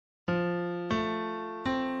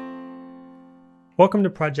Welcome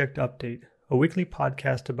to Project Update, a weekly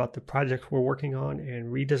podcast about the projects we're working on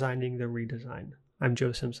and redesigning the redesign. I'm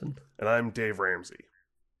Joe Simpson. And I'm Dave Ramsey.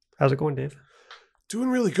 How's it going, Dave? Doing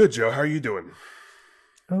really good, Joe. How are you doing?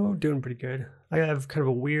 Oh, doing pretty good. I have kind of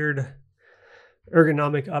a weird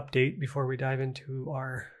ergonomic update before we dive into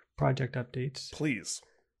our project updates. Please.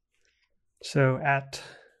 So at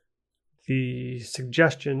the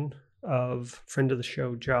suggestion of friend of the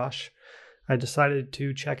show, Josh, I decided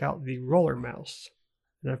to check out the roller mouse.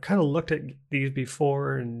 And I've kind of looked at these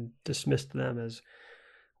before and dismissed them as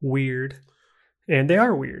weird. And they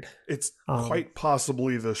are weird. It's quite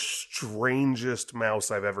possibly the strangest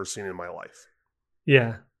mouse I've ever seen in my life.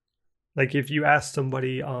 Yeah. Like if you asked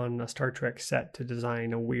somebody on a Star Trek set to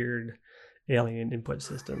design a weird alien input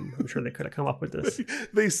system, I'm sure they could have come up with this.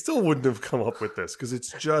 They still wouldn't have come up with this because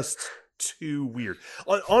it's just too weird.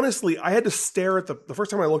 Honestly, I had to stare at the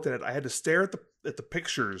first time I looked at it, I had to stare at the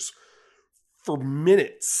pictures for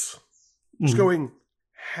minutes. Just going,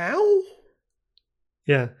 how?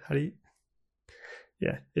 Yeah, how do you...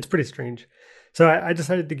 Yeah, it's pretty strange. So I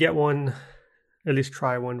decided to get one, at least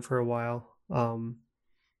try one for a while.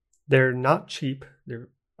 They're not cheap.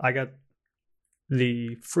 I got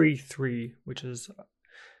the free 3, which is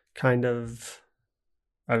kind of,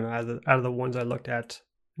 I don't know, out of the ones I looked at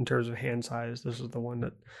in terms of hand size, this is the one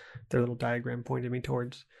that their little diagram pointed me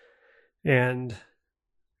towards. And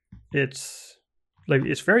it's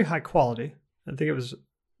very high quality. I think it was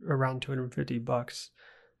around $250.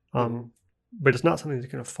 But it's not something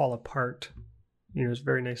that's going to fall apart. You know, it's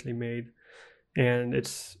very nicely made, and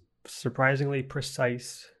it's surprisingly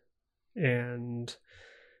precise. And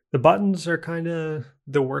the buttons are kind of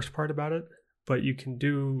the worst part about it, but you can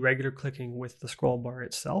do regular clicking with the scroll bar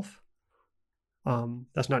itself.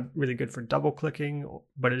 That's not really good for double clicking,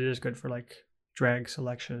 but it is good for like drag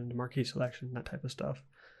selection, marquee selection, that type of stuff.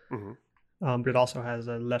 But it also has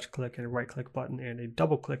a left click and a right click button and a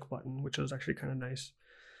double click button, which is actually kind of nice.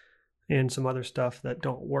 And some other stuff that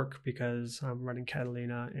don't work because I'm running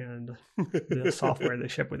Catalina and the software they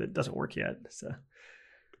ship with it doesn't work yet. So,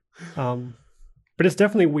 but it's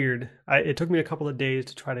definitely weird. It took me a couple of days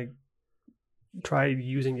to try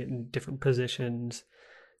using it in different positions,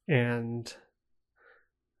 and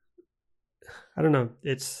I don't know.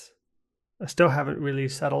 I still haven't really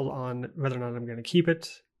settled on whether or not I'm going to keep it.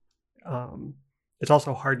 It's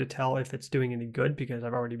also hard to tell if it's doing any good because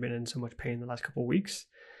I've already been in so much pain the last couple of weeks.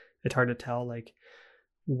 It's hard to tell, like,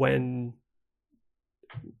 when,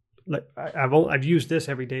 like, I've used this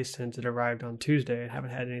every day since it arrived on Tuesday and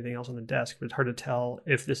haven't had anything else on the desk, but it's hard to tell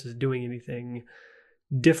if this is doing anything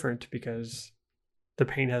different because the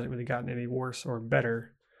pain hasn't really gotten any worse or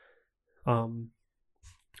better.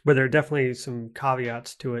 But there are definitely some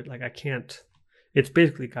caveats to it. Like it's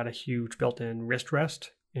basically got a huge built-in wrist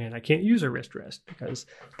rest, and I can't use a wrist rest because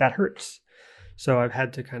that hurts. So I've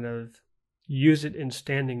had to kind of use it in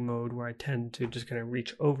standing mode where I tend to just kind of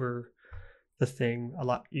reach over the thing a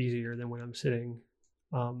lot easier than when I'm sitting.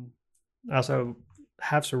 I also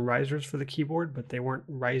have some risers for the keyboard, but they weren't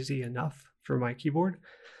risey enough for my keyboard.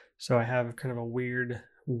 So I have kind of a weird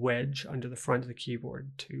wedge under the front of the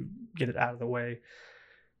keyboard to get it out of the way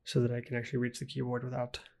so that I can actually reach the keyboard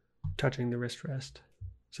without touching the wrist rest.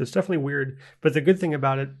 So it's definitely weird. But the good thing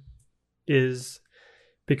about it is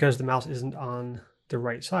because the mouse isn't on the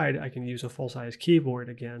right side, I can use a full-size keyboard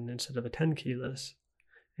again instead of a 10 keyless.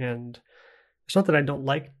 And it's not that I don't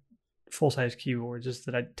like full-size keyboards, it's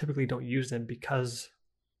that I typically don't use them because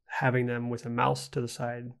having them with a mouse to the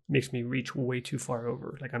side makes me reach way too far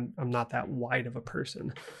over. Like I'm not that wide of a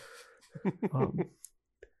person.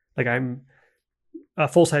 Like a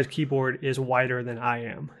full-size keyboard is wider than I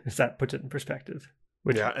am, if that puts it in perspective.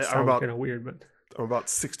 Which sounds kind of weird, but I'm about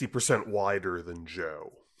 60% wider than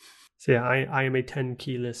Joe. So yeah, I am a 10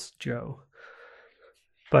 keyless Joe.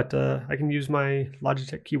 But I can use my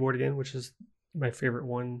Logitech keyboard again, which is my favorite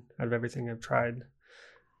one out of everything I've tried.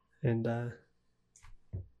 And I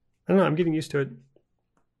don't know, I'm getting used to it.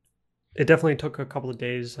 It definitely took a couple of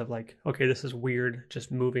days of like, okay, this is weird.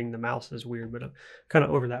 Just moving the mouse is weird, but I'm kind of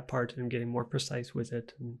over that part and getting more precise with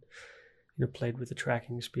it and played with the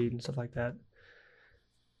tracking speed and stuff like that.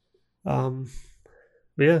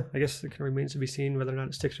 But yeah, I guess it kind of remains to be seen whether or not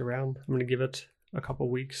it sticks around. I'm going to give it a couple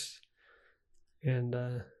weeks, and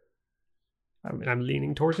I'm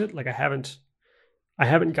leaning towards it. Like I haven't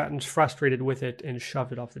gotten frustrated with it and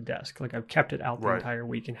shoved it off the desk. Like I've kept it out the entire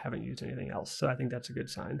week and haven't used anything else. So I think that's a good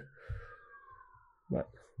sign. But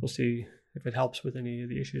we'll see if it helps with any of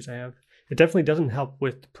the issues I have. It definitely doesn't help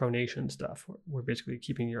with pronation stuff. We're basically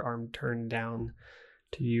keeping your arm turned down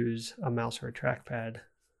to use a mouse or a trackpad.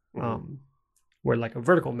 where like a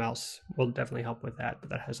vertical mouse will definitely help with that, but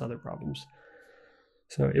that has other problems.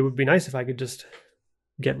 So it would be nice if I could just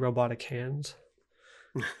get robotic hands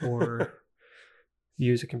or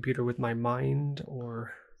use a computer with my mind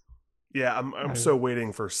or Yeah, I I'm don't so know.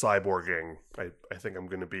 waiting for cyborging. I think I'm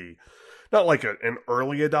going to be not like an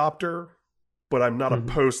early adopter, but I'm not Mm-hmm.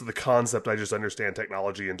 opposed to the concept. I just understand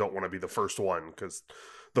technology and don't want to be the first one because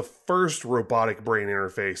the first robotic brain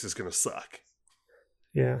interface is going to suck.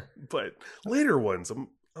 Yeah. But later ones, I'm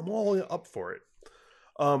all up for it.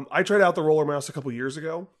 I tried out the roller mouse a couple years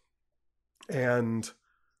ago, and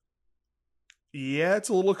yeah, it's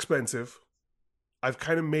a little expensive. I've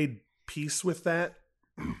kind of made peace with that,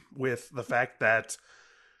 with the fact that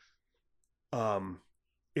um,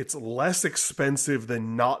 it's less expensive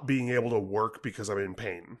than not being able to work because I'm in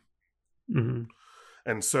pain. Mm-hmm.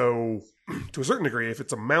 And so, to a certain degree, if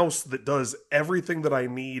it's a mouse that does everything that I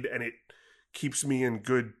need and it keeps me in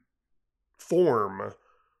good form,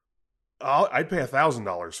 I'd pay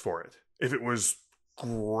 $1,000 for it if it was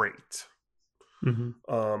great.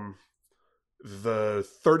 Mm-hmm. Um, the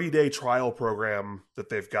 30-day trial program that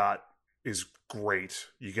they've got is great.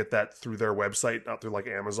 You get that through their website, not through like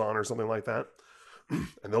Amazon or something like that.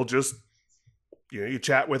 And they'll just, you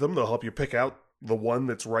chat with them. They'll help you pick out the one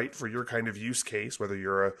that's right for your kind of use case, whether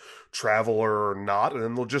you're a traveler or not. And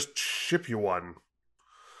then they'll just ship you one.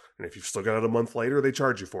 And if you've still got it a month later, they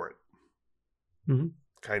charge you for it. Mm-hmm.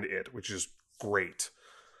 Kind of it, which is great.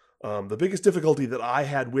 The biggest difficulty that I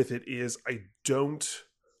had with it is I don't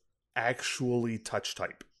actually touch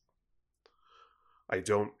type. I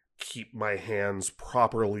don't keep my hands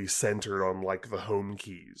properly centered on like the home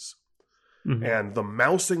keys. Mm-hmm. And the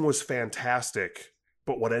mousing was fantastic,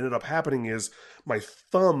 but what ended up happening is my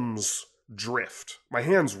thumbs drift. My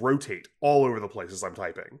hands rotate all over the place as I'm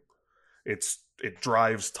typing. It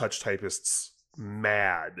drives touch typists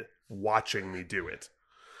mad watching me do it.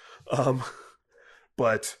 Um,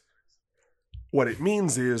 but what it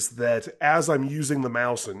means is that as I'm using the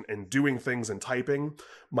mouse and doing things and typing,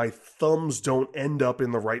 my thumbs don't end up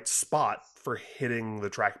in the right spot for hitting the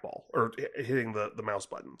trackball or hitting the mouse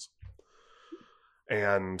buttons.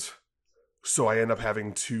 And so I end up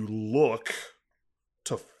having to look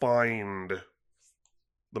to find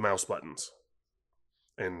the mouse buttons.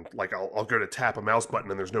 And like I'll go to tap a mouse button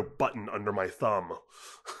and there's no button under my thumb.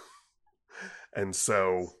 And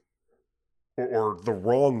so or the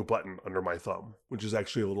wrong button under my thumb, which is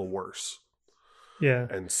actually a little worse. Yeah.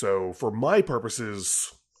 And so for my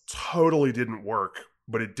purposes, totally didn't work,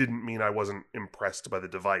 but it didn't mean I wasn't impressed by the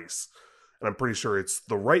device. And I'm pretty sure it's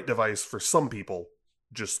the right device for some people,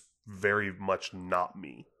 just very much not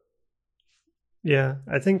me. Yeah.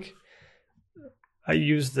 I think I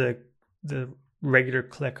use the regular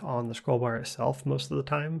click on the scroll bar itself most of the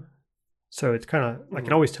time. So it's kind of, I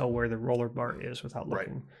can always tell where the roller bar is without Right.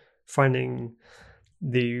 looking. Finding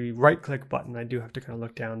the right click button, I do have to kind of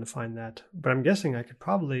look down to find that. But I'm guessing I could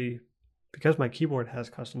probably, because my keyboard has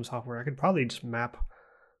custom software, I could probably just map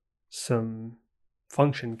some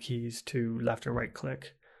function keys to left or right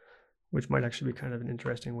click, which might actually be kind of an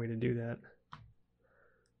interesting way to do that.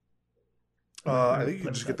 I I might think you play can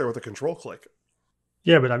with just get that. there with a control click.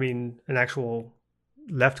 Yeah, but I mean, an actual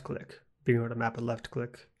left click, being able to map a left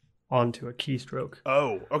click onto a keystroke.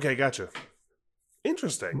 Oh, okay, gotcha.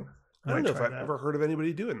 Interesting. I I don't might know if try I've that. ever heard of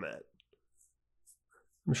anybody doing that.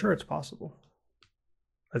 I'm sure it's possible.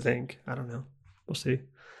 I think. I don't know. We'll see.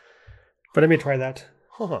 But I may try that.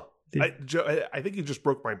 Huh. The, I think you just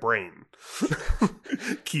broke my brain.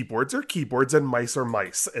 Keyboards are keyboards and mice are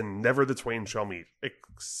mice, and never the twain shall meet,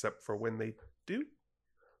 except for when they do.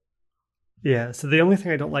 yeah, so the only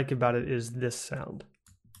thing I don't like about it is this sound.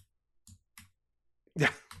 Yeah.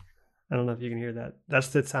 I don't know if you can hear that. That's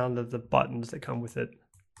the sound of the buttons that come with it.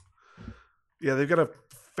 Yeah, they've got a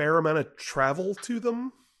fair amount of travel to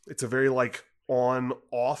them. It's a very like on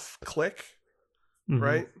off click, Mm-hmm.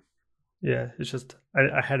 right? Yeah, it's just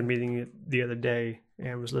I had a meeting the other day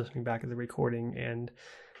and was listening back at the recording, and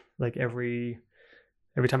like every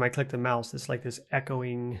time I click the mouse, it's like this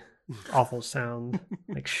echoing, awful sound,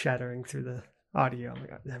 like shattering through the audio. I'm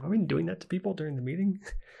like, have I been doing that to people during the meeting?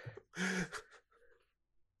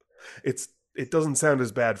 It doesn't sound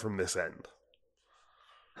as bad from this end.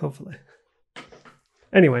 Hopefully.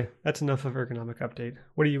 Anyway, that's enough of ergonomic update.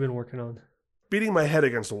 What have you been working on? Beating my head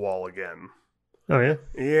against a wall again. Oh yeah,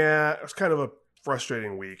 Yeah, it was kind of a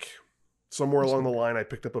frustrating week. Somewhere that's along not the good. line, I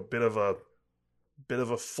picked up a bit of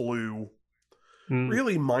a flu. Mm,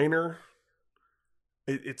 Really minor.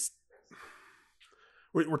 It's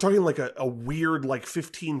we're talking like a weird like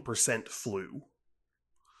 15% flu.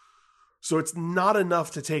 So it's not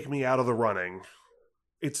enough to take me out of the running,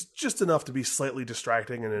 it's just enough to be slightly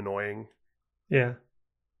distracting and annoying. Yeah.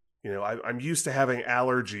 I'm used to having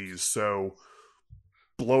allergies, so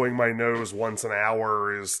blowing my nose once an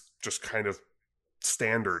hour is just kind of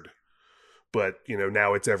standard. But,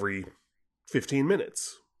 now it's every 15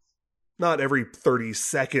 minutes. Not every 30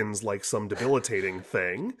 seconds like some debilitating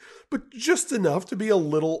thing, but just enough to be a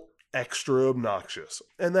little extra obnoxious.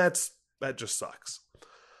 And that just sucks.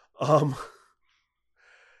 Um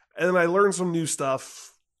and then I learned some new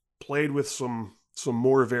stuff, played with some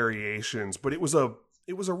more variations, but it was a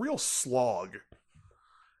real slog.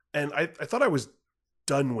 And I thought I was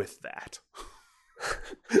done with that.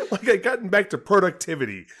 Like I gotten back to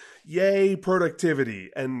productivity. Yay,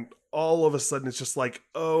 productivity. And all of a sudden it's just like,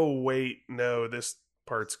 oh wait, no, this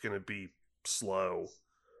part's gonna be slow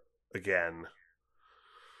again.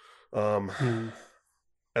 Um Hmm.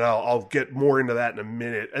 and I'll get more into that in a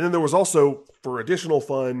minute. And then there was also, for additional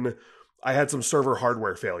fun, I had some server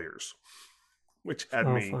hardware failures, which had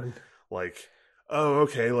Oh, me fun. like, oh,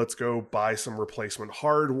 okay, let's go buy some replacement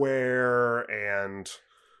hardware and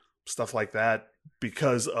stuff like that.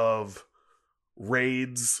 Because of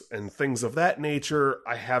raids and things of that nature,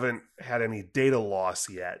 I haven't had any data loss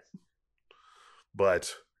yet,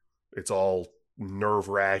 but it's all nerve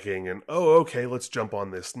wracking. And oh, okay, let's jump on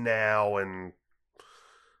this now. And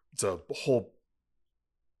it's a whole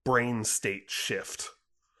brain state shift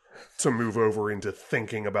to move over into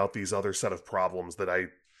thinking about these other set of problems that I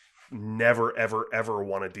never, ever, ever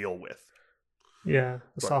want to deal with. Yeah. A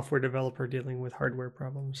But software developer dealing with hardware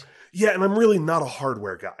problems. yeah, and I'm really not a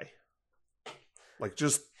hardware guy. Like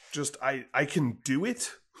just I can do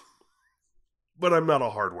it, but I'm not a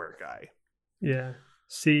hardware guy. Yeah.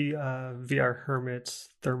 See VR Hermit's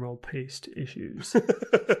thermal paste issues.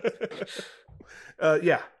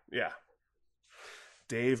 Yeah, yeah.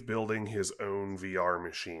 Dave building his own VR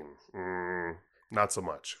machine. Not so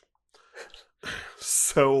much.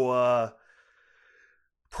 So,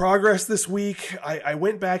 progress this week. I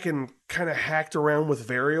went back and kind of hacked around with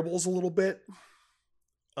variables a little bit.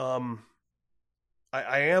 Um,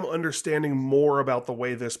 I am understanding more about the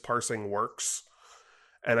way this parsing works.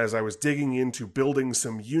 And as I was digging into building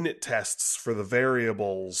some unit tests for the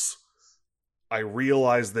variables, I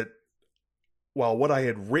realized that while what I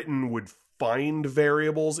had written would find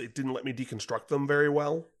variables, it didn't let me deconstruct them very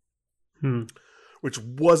well, Hmm. which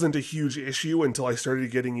wasn't a huge issue until I started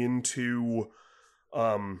getting into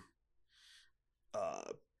um, uh,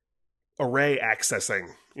 array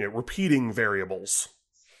accessing, repeating variables.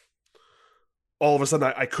 All of a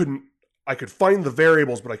sudden, I could find the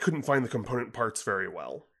variables, but I couldn't find the component parts very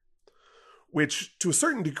well, which to a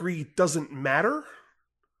certain degree doesn't matter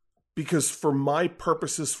because for my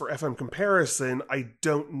purposes for FM comparison, I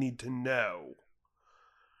don't need to know.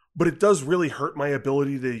 But it does really hurt my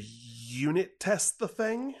ability to unit test the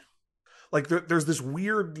thing. Like there's this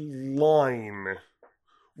weird line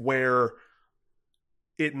where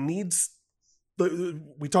it needs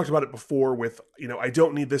we talked about it before with, I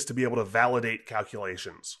don't need this to be able to validate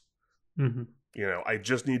calculations. Mm-hmm. I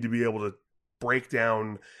just need to be able to break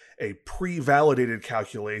down a pre-validated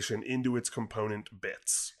calculation into its component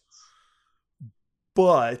bits.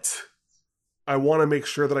 But I want to make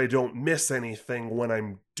sure that I don't miss anything when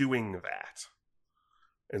I'm doing that.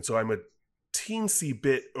 And so I'm a teensy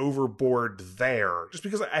bit overboard there, just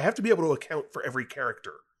because I have to be able to account for every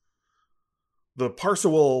character. The parser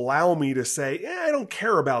will allow me to say, I don't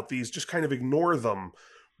care about these, just kind of ignore them.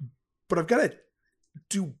 But I've got to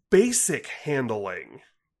do basic handling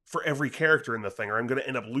for every character in the thing, or I'm going to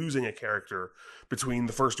end up losing a character between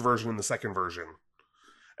the first version and the second version.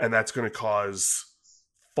 And that's going to cause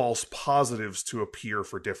false positives to appear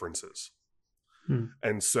for differences. Hmm.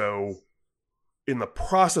 And so in the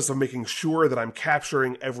process of making sure that I'm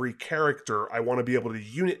capturing every character, I want to be able to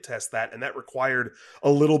unit test that, and that required a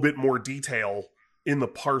little bit more detail in the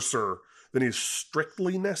parser than is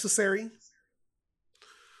strictly necessary.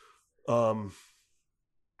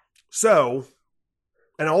 So,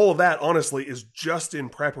 and all of that, honestly, is just in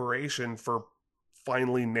preparation for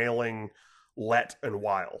finally nailing let and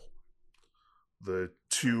while, the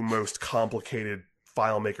two most complicated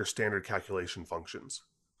FileMaker standard calculation functions.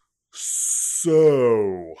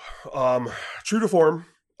 So, true to form,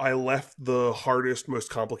 I left the hardest, most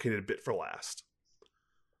complicated bit for last.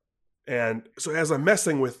 And so as I'm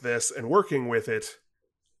messing with this and working with it,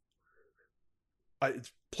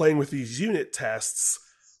 playing with these unit tests,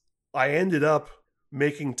 I ended up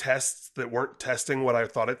making tests that weren't testing what I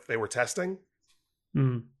thought they were testing.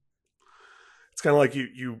 Mm. It's kind of like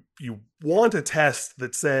you want a test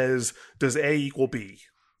that says, does A equal B?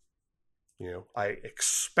 I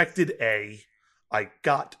expected A, I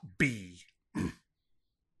got B.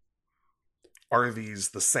 are these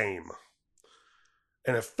the same?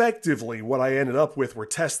 And effectively, what I ended up with were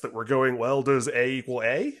tests that were going, well, does A equal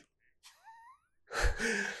A?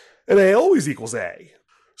 And A always equals A.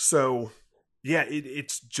 So, yeah,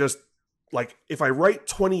 it's just like if I write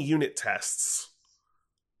 20 unit tests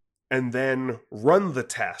and then run the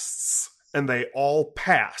tests and they all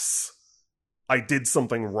pass, I did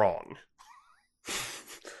something wrong.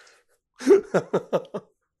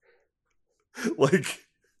 Like,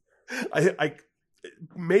 I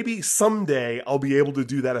maybe someday I'll be able to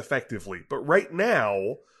do that effectively, but right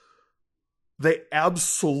now they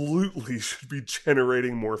absolutely should be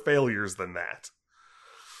generating more failures than that.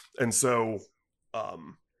 And so,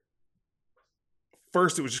 um,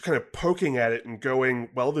 first it was just kind of poking at it and going,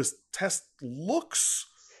 well, this test looks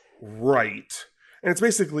right. And it's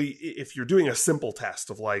basically if you're doing a simple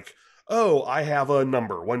test of like, oh, I have a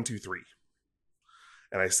number 1, 2, 3,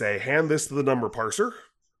 and I say, hand this to the number parser.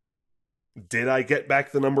 Did I get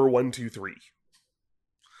back the number 1, 2, 3?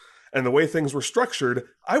 And the way things were structured,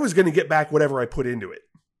 I was going to get back whatever I put into it.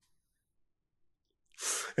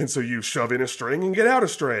 And so you shove in a string and get out a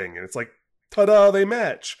string. And it's like, ta-da, they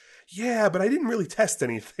match. Yeah, but I didn't really test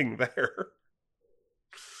anything there.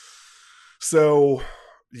 So,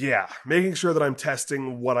 yeah, making sure that I'm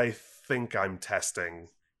testing what I think I'm testing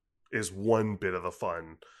is one bit of the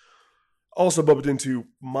fun. Also bumped into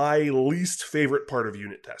my least favorite part of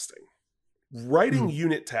unit testing. Writing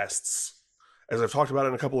unit tests, as I've talked about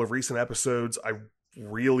in a couple of recent episodes, I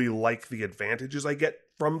really like the advantages I get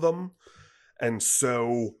from them. And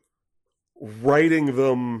so writing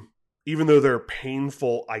them, even though they're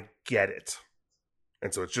painful, I get it.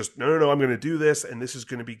 And so it's just, no, I'm going to do this, and this is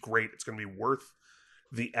going to be great. It's going to be worth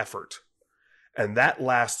the effort. And that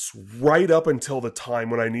lasts right up until the time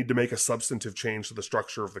when I need to make a substantive change to the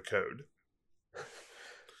structure of the code.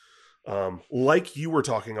 Like you were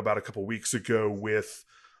talking about a couple weeks ago with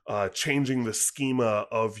changing the schema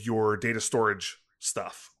of your data storage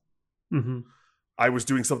stuff. Mm-hmm. I was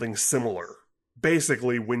doing something similar.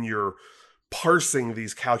 Basically, when you're parsing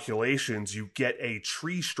these calculations, you get a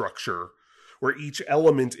tree structure where each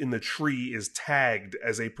element in the tree is tagged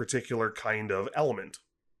as a particular kind of element.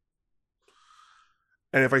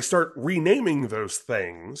 And if I start renaming those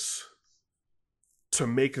things to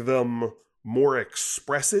make them more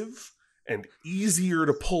expressive and easier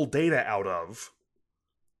to pull data out of,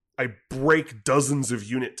 I break dozens of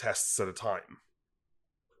unit tests at a time.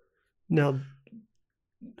 Now,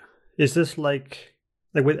 is this like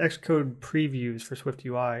with Xcode previews for Swift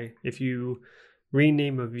UI, if you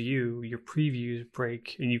rename a view, your previews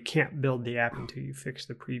break and you can't build the app until you fix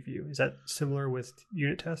the preview? Is that similar with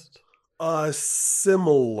unit tests?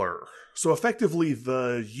 Similar. So effectively,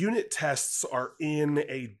 the unit tests are in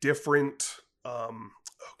a different, what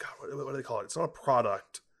do they call it? It's not a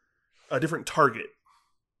product, a different target.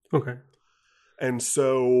 Okay. And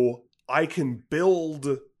so I can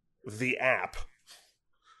build the app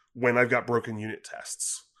when I've got broken unit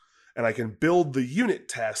tests. And I can build the unit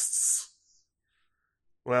tests.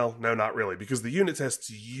 Well, no, not really, because the unit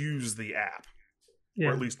tests use the app,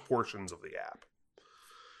 or at least portions of the app.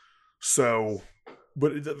 So,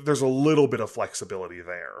 but there's a little bit of flexibility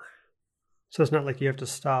there. So it's not like you have to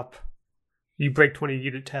stop. You break 20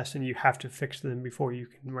 unit tests and you have to fix them before you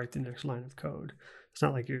can write the next line of code. It's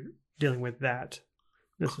not like you're dealing with that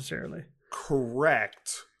necessarily.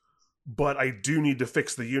 Correct. But I do need to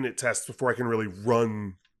fix the unit tests before I can really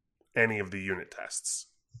run any of the unit tests.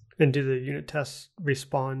 And do the unit tests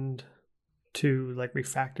respond to like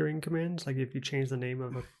refactoring commands? Like if you change the name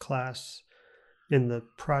of a class in the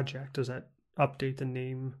project, does that update the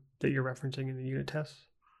name that you're referencing in the unit tests?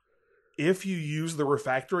 If you use the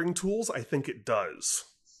refactoring tools, I think it does.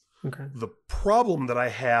 Okay. The problem that I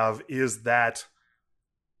have is that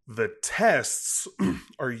the tests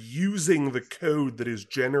are using the code that is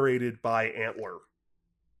generated by Antler.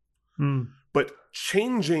 But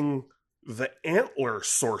changing the Antler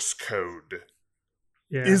source code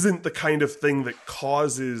isn't the kind of thing that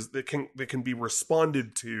that can be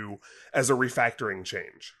responded to as a refactoring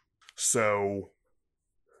change. So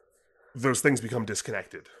those things become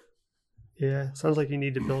disconnected. Yeah, sounds like you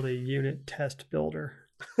need to build a unit test builder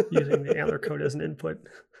using the Antler code as an input.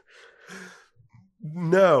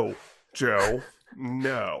 No, Joe.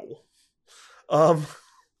 No.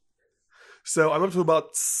 So I'm up to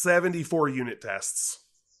about 74 unit tests,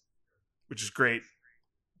 which is great.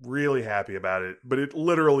 Really happy about it. But it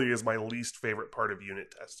literally is my least favorite part of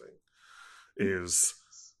unit testing, is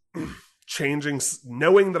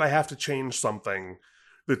knowing that I have to change something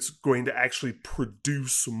that's going to actually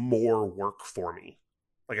produce more work for me.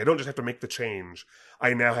 Like, I don't just have to make the change.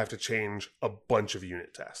 I now have to change a bunch of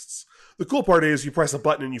unit tests. The cool part is you press a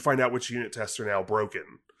button and you find out which unit tests are now broken.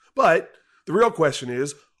 But the real question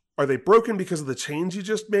is, are they broken because of the change you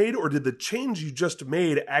just made, or did the change you just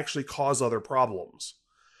made actually cause other problems?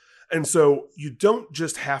 And so you don't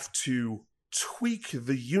just have to tweak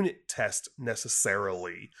the unit test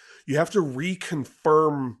necessarily. You have to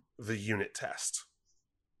reconfirm the unit test.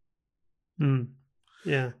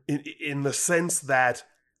 Yeah. In the sense that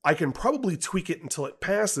I can probably tweak it until it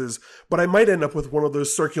passes, but I might end up with one of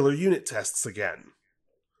those circular unit tests again.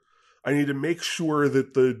 I need to make sure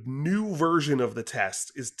that the new version of the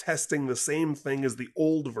test is testing the same thing as the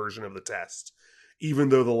old version of the test, even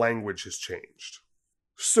though the language has changed.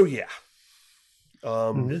 So yeah.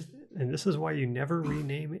 And this is why you never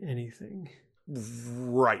rename anything.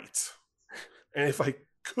 Right. And if I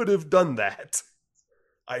could have done that,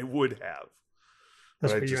 I would have.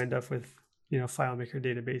 That's why you end up with, FileMaker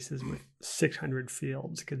databases with 600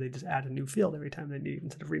 fields because they just add a new field every time they need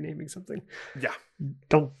instead of renaming something. Yeah.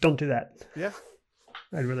 Don't do that. Yeah.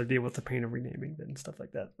 I'd rather deal with the pain of renaming than stuff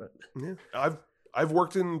like that. But yeah, I've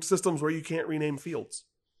worked in systems where you can't rename fields.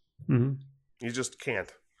 Mm-hmm. You just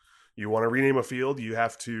can't. You want to rename a field, you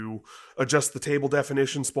have to adjust the table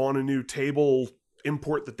definition, spawn a new table,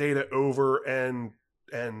 import the data over, and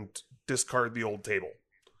discard the old table.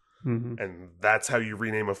 Mm-hmm. And that's how you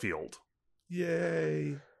rename a field.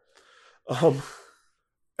 Yay. And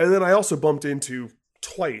then I also bumped into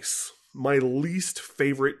twice my least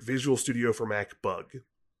favorite Visual Studio for Mac bug.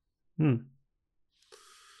 When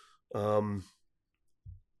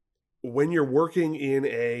you're working in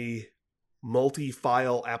a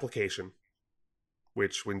multi-file application,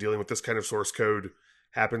 which when dealing with this kind of source code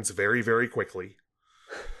happens very, very quickly,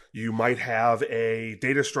 you might have a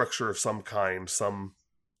data structure of some kind, some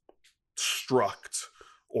struct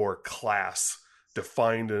or class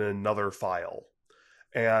defined in another file.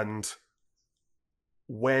 And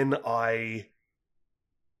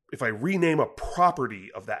if I rename a property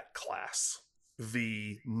of that class,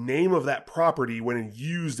 the name of that property when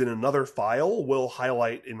used in another file will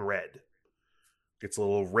highlight in red. Gets a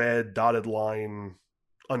little red dotted line,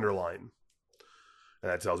 underline.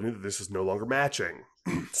 And that tells me that this is no longer matching.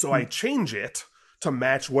 So I change it to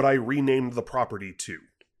match what I renamed the property to.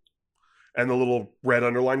 And the little red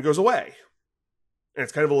underline goes away. And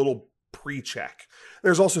it's kind of a little pre-check.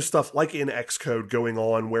 There's also stuff like in Xcode going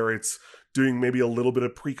on where it's doing maybe a little bit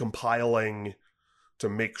of pre-compiling to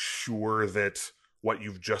make sure that what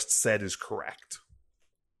you've just said is correct.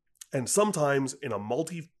 And sometimes in a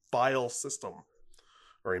multi-file system,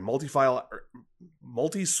 or a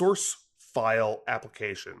multi-source file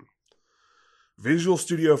application, Visual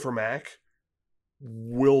Studio for Mac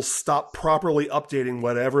will stop properly updating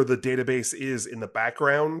whatever the database is in the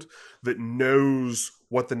background that knows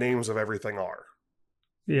what the names of everything are.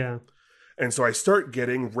 Yeah. And so I start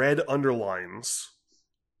getting red underlines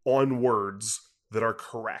on words that are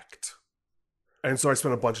correct. And so I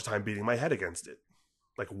spent a bunch of time beating my head against it.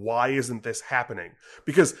 Like, why isn't this happening?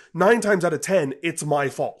 Because 9 times out of 10, it's my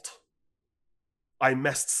fault. I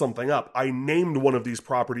messed something up. I named one of these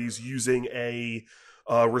properties using a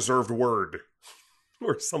reserved word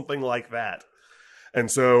or something like that. And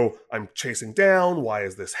so I'm chasing down, why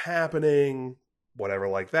is this happening? Whatever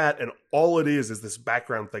like that. And all it is this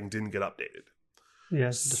background thing didn't get updated.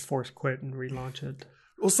 Yes, just force quit and relaunch it.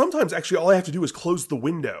 Well, sometimes actually all I have to do is close the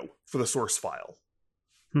window for the source file.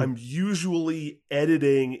 I'm usually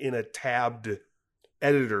editing in a tabbed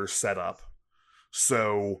editor setup.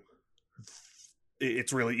 So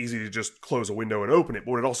it's really easy to just close a window and open it.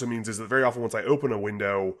 But what it also means is that very often once I open a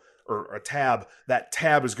window or a tab, that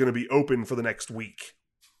tab is going to be open for the next week.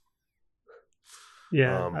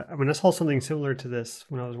 Yeah, I mean, I saw something similar to this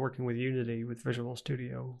when I was working with Unity with Visual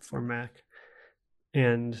Studio for Mac.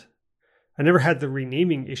 And I never had the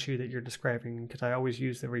renaming issue that you're describing because I always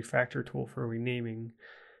use the refactor tool for renaming.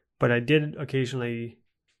 But I did occasionally,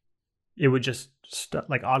 it would just,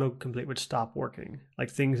 like autocomplete would stop working.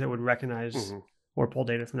 Like things that would recognize or pull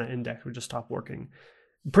data from that index would just stop working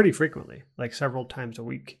pretty frequently, like several times a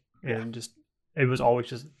week. And just, it was always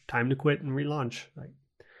just time to quit and relaunch. Like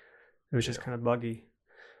it was just kind of buggy.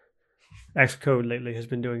 Xcode lately has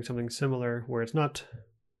been doing something similar where it's not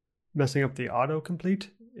messing up the autocomplete.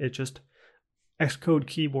 It just, Xcode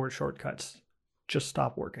keyboard shortcuts just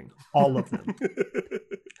stop working. All of them.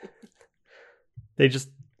 They just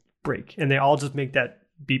break. And they all just make that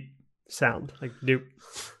beep sound. Like,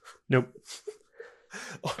 nope.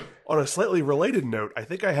 On a slightly related note, I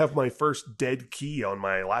think I have my first dead key on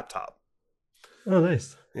my laptop. Oh,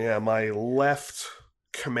 nice. Yeah, my left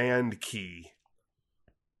command key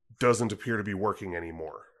doesn't appear to be working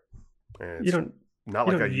anymore. And You it's don't not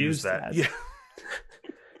you like I don't use use that. that.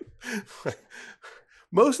 Yeah.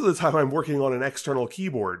 Most of the time I'm working on an external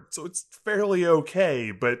keyboard, so it's fairly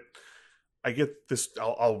okay, but I get this,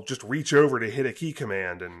 I'll just reach over to hit a key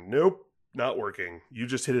command and nope, not working. You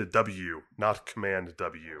just hit a W, not command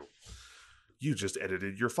W. You just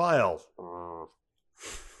edited your file.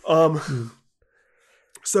 Mm.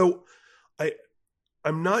 So I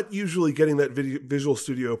I'm not usually getting that Visual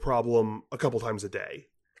Studio problem a couple times a day.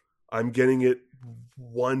 I'm getting it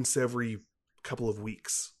once every couple of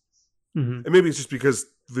weeks. Mm-hmm. And maybe it's just because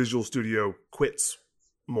Visual Studio quits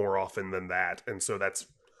more often than that, and so that's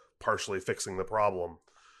partially fixing the problem.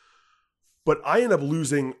 But I end up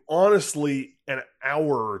losing, honestly, an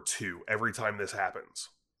hour or two every time this happens.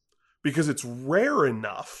 Because it's rare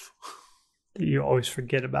enough. You always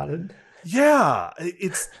forget about it. Yeah,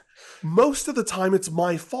 it's most of the time it's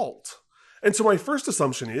my fault. And so my first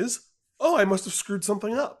assumption is, oh, I must have screwed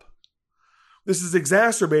something up. This is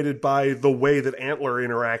exacerbated by the way that Antler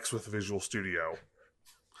interacts with Visual Studio,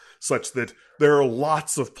 such that there are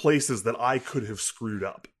lots of places that I could have screwed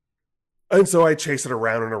up. And so I chase it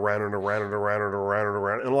around and around and around and around and around and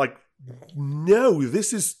around. And I'm like, no,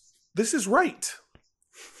 this is right.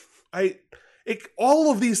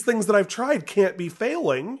 All of these things that I've tried can't be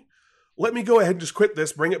failing. Let me go ahead and just quit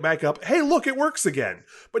this, bring it back up. Hey, look, it works again.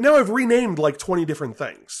 But now I've renamed like 20 different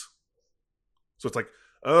things. So it's like,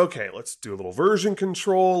 okay, let's do a little version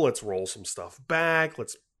control. Let's roll some stuff back.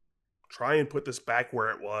 Let's try and put this back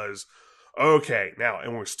where it was. Okay, now,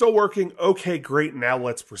 and we're still working. Okay, great. Now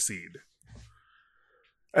let's proceed.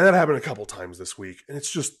 And that happened a couple times this week. And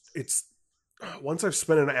it's once I've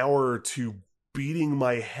spent an hour or two beating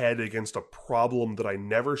my head against a problem that I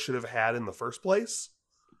never should have had in the first place,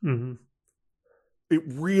 Mm-hmm. it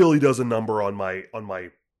really does a number on my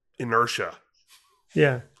inertia.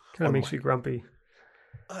 Yeah, kind of makes you grumpy.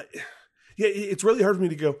 Yeah, it's really hard for me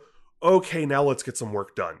to go, okay, now let's get some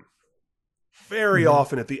work done. Very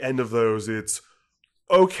often at the end of those, it's,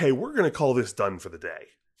 okay, we're going to call this done for the day.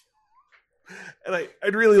 And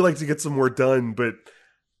I'd really like to get some more done, but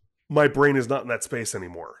my brain is not in that space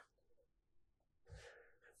anymore.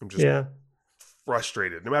 I'm just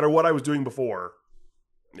frustrated, no matter what I was doing before.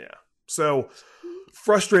 Yeah. So,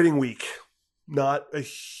 frustrating week. Not a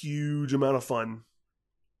huge amount of fun.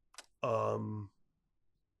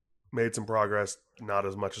 Made some progress, not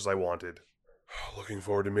as much as I wanted. Looking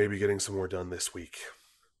forward to maybe getting some more done this week.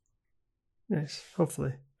 Nice,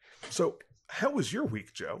 hopefully. So, how was your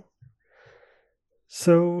week, Joe?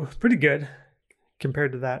 So, pretty good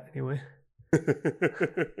compared to that anyway.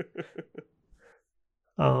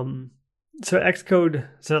 So Xcode,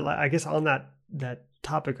 so I guess on that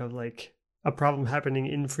topic of like a problem happening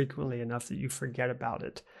infrequently enough that you forget about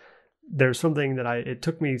it, there's something that it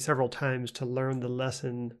took me several times to learn the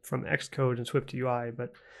lesson from Xcode and Swift UI,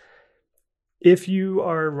 but if you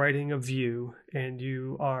are writing a view and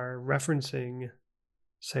you are referencing,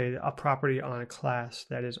 say, a property on a class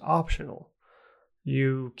that is optional,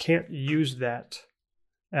 you can't use that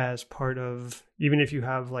as part of, even if you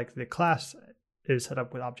have like the class is set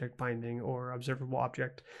up with object binding or observable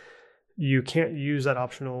object, you can't use that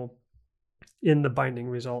optional in the binding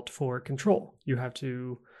result for control. You have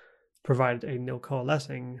to provide a nil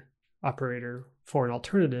coalescing operator for an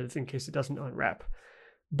alternative in case it doesn't unwrap.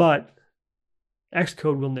 But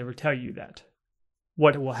Xcode will never tell you that.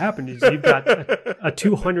 What will happen is you've got a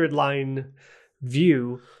 200 line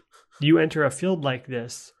view, you enter a field like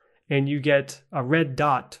this, and you get a red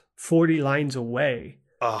dot 40 lines away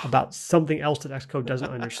about something else that Xcode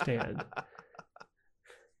doesn't understand.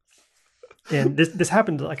 And this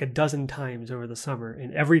happened like a dozen times over the summer,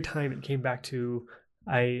 and every time it came back to,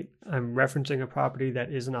 I'm referencing a property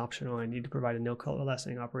that is an optional. I need to provide a nil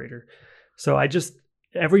coalescing operator. So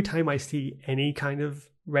every time I see any kind of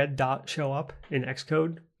red dot show up in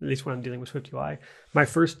Xcode, at least when I'm dealing with Swift UI, my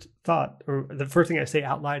first thought, or the first thing I say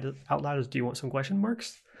out loud is, do you want some question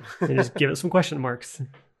marks? And just give it some question marks.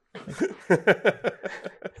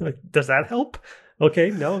 Like, does that help? Okay,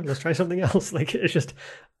 no, let's try something else. Like, it's just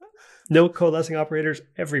no coalescing operators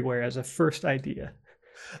everywhere as a first idea.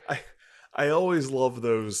 I always love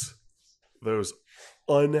those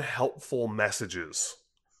unhelpful messages.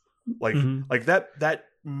 Like that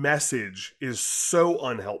message is so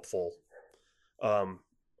unhelpful.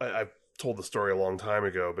 I told the story a long time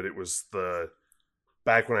ago, but it was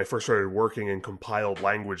back when I first started working in compiled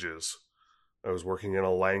languages. I was working in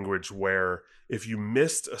a language where if you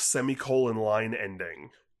missed a semicolon line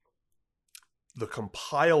ending, the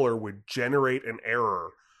compiler would generate an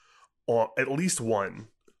error, at least one,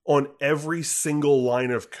 on every single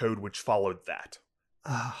line of code which followed that.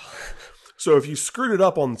 Oh, So if you screwed it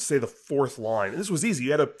up on, say, the fourth line, and this was easy,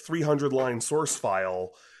 you had a 300 line source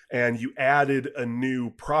file and you added a new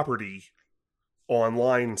property on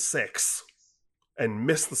line 6 and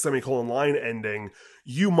missed the semicolon line ending,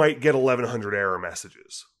 you might get 1100 error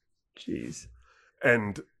messages. jeez.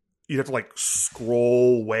 And you'd have to like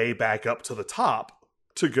scroll way back up to the top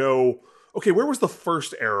to go, okay, where was the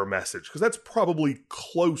first error message? Because that's probably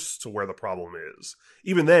close to where the problem is.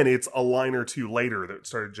 Even then, it's a line or two later that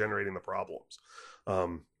started generating the problems.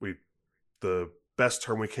 We the best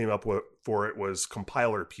term we came up with for it was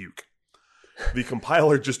compiler puke. The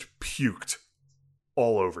compiler just puked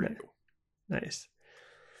all over you. Nice.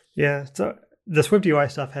 Yeah. So the Swift UI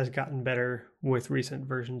stuff has gotten better with recent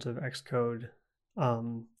versions of Xcode.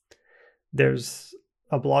 Um, there's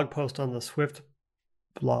a blog post on the Swift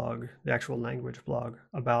blog, the actual language blog,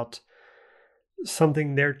 about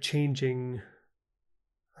something they're changing.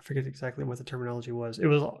 I forget exactly what the terminology was. It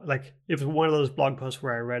was one of those blog posts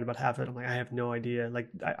where I read about half of it. I'm like, I have no idea. Like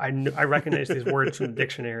I recognize these words from the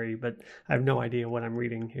dictionary, but I have no idea what I'm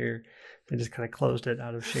reading here. I just kind of closed it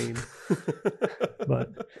out of shame. But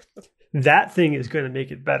that thing is going to make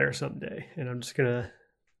it better someday, and I'm just gonna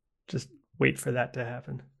wait for that to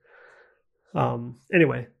happen.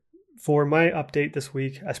 Anyway, for my update this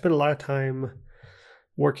week, I spent a lot of time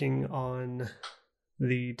working on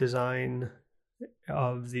the design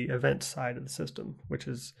of the event side of the system, which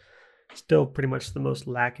is still pretty much the most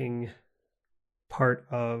lacking part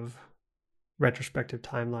of retrospective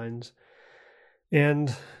timelines.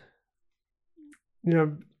 And,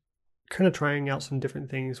 kind of trying out some different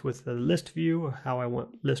things with the list view, how I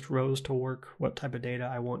want list rows to work, what type of data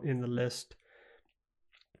I want in the list.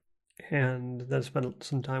 And then spent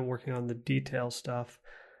some time working on the detail stuff.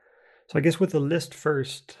 So I guess with the list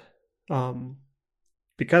first,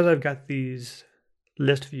 because I've got these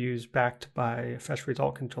list views backed by fetch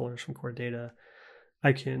result controllers from Core Data,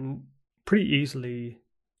 I can pretty easily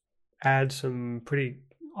add some pretty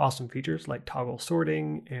awesome features like toggle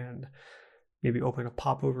sorting and maybe open a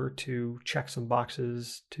popover to check some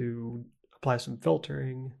boxes, to apply some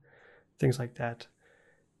filtering, things like that.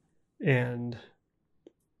 And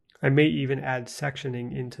I may even add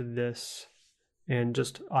sectioning into this and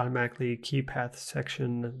just automatically key path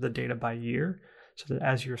section the data by year so that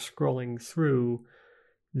as you're scrolling through,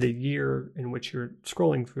 the year in which you're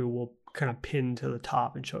scrolling through will kind of pin to the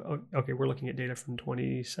top and show, okay, we're looking at data from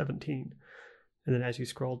 2017. And then as you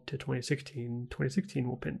scroll to 2016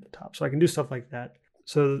 will pin to the top. So I can do stuff like that.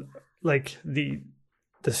 So like the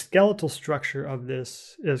skeletal structure of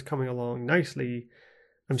this is coming along nicely.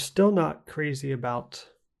 I'm still not crazy about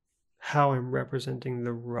how I'm representing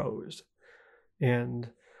the rows. And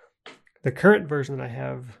the current version that I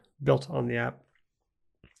have built on the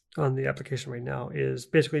application right now is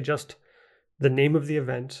basically just the name of the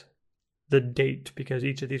event, the date, because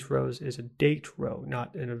each of these rows is a date row,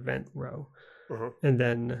 not an event row. Uh-huh. And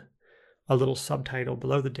then a little subtitle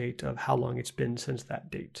below the date of how long it's been since that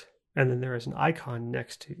date. And then there is an icon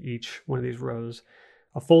next to each one of these rows,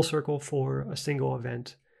 a full circle for a single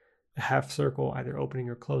event, a half circle either opening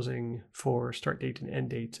or closing for start date and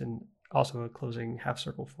end dates, and also a closing half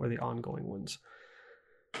circle for the ongoing ones.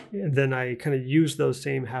 And then I kind of use those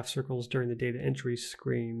same half circles during the data entry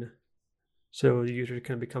screen so the user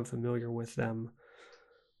can become familiar with them.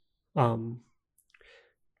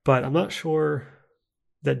 But I'm not sure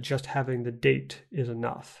that just having the date is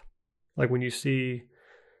enough. Like when you see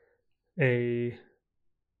a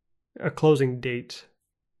closing date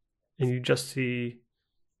and you just see,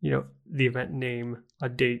 the event name, a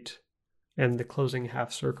date, and the closing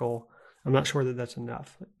half circle, I'm not sure that that's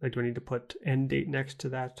enough. Like, do I need to put end date next to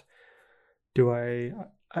that? I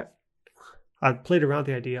played around with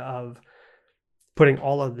the idea of putting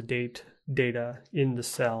all of the data in the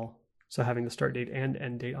cell. So having the start date and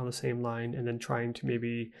end date on the same line, and then trying to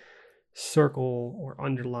maybe circle or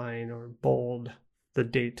underline or bold the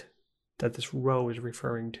date that this row is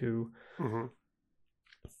referring to. Mm-hmm.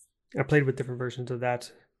 I played with different versions of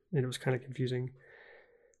that, and it was kind of confusing.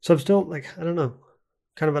 So I'm still I don't know,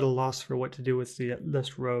 kind of at a loss for what to do with the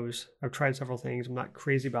list rows. I've tried several things. I'm not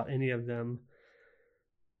crazy about any of them.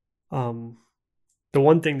 The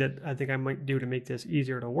one thing that I think I might do to make this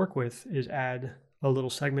easier to work with is add a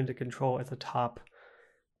little segmented control at the top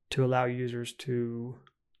to allow users to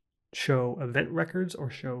show event records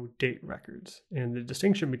or show date records. And the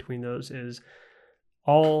distinction between those is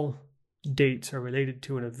all dates are related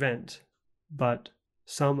to an event, but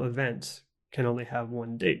some events can only have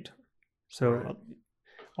one date. So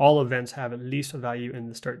all events have at least a value in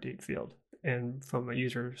the start date field. And from a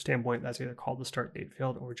user standpoint, that's either called the start date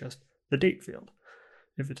field or just the date field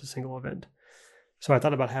if it's a single event. So I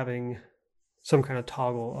thought about having some kind of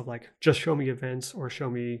toggle of like just show me events or show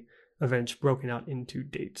me events broken out into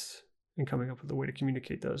dates and coming up with a way to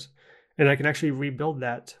communicate those. And I can actually rebuild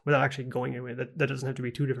that without actually going away. That doesn't have to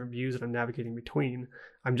be two different views that I'm navigating between.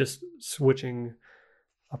 I'm just switching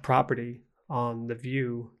a property on the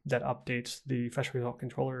view that updates the fetch result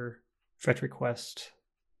controller fetch request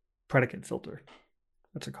predicate filter.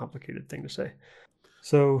 That's a complicated thing to say.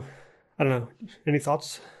 So I don't know. Any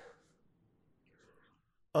thoughts?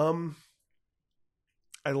 Um,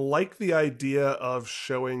 I like the idea of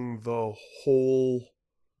showing the whole,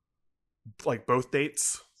 like both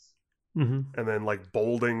dates, Mm-hmm. and then like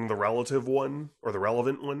bolding the relative one or the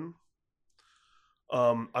relevant one.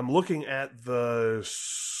 I'm looking at the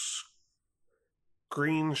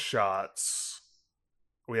screenshots.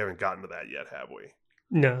 We haven't gotten to that yet, have we?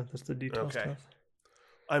 No, that's the detail Okay. stuff.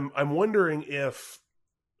 I'm wondering if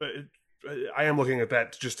I am looking at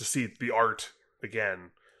that just to see the art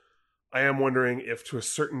again. I am wondering if, to a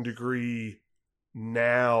certain degree,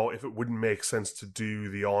 now if it wouldn't make sense to do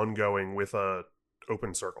the ongoing with a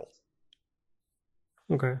open circle.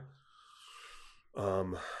 Okay.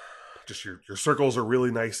 Um, just your circles are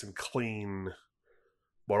really nice and clean,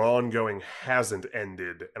 but ongoing hasn't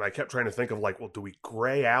ended. And I kept trying to think of like, well, do we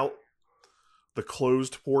gray out the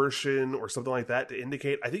closed portion or something like that to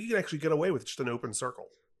indicate? I think you can actually get away with just an open circle.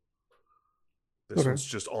 This Okay. one's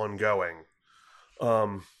just ongoing.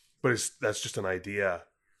 But that's just an idea.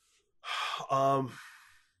 Um,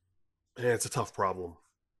 and it's a tough problem.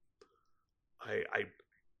 I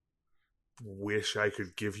wish I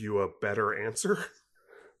could give you a better answer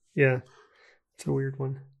Yeah, it's a weird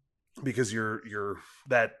one. because you're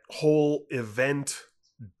that whole event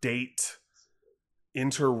date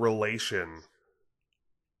interrelation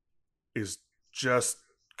is just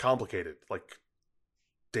complicated, like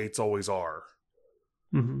dates always are,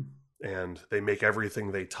 Mm-hmm. and they make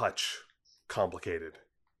everything they touch complicated,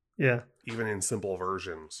 Yeah. even in simple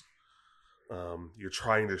versions. You're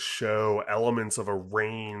trying to show elements of a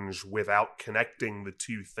range without connecting the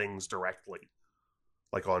two things directly,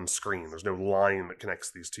 like on screen. There's no line that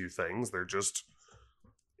connects these two things. They're just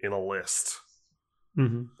in a list.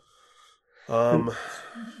 Mm-hmm. And Um,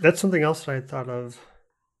 that's something else that I thought of.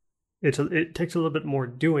 It takes a little bit more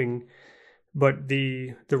doing, but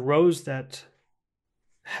the rows that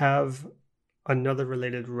have another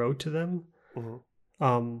related row to them, mhm.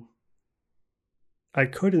 um, I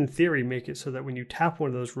could in theory make it so that when you tap one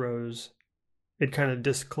of those rows, it kind of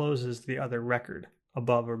discloses the other record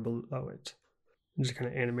above or below it, and just kind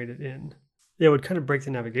of animate it in. Yeah, it would kind of break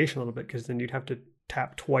the navigation a little bit because then you'd have to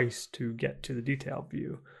tap twice to get to the detail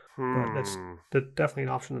view. But Hmm. that's definitely an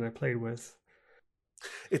option that I played with.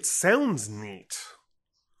 It sounds neat,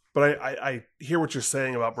 but I hear what you're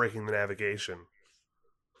saying about breaking the navigation.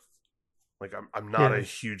 Like I'm not a Yeah,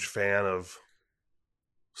 huge fan of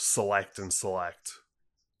select and select.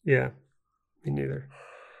 yeah, me neither.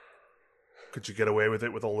 Could you get away with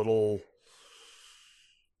it with a little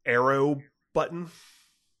arrow button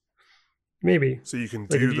Maybe so you can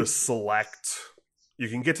like if do the you select? You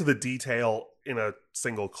can get to the detail in a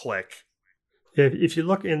single click. if you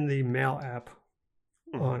look in the Mail app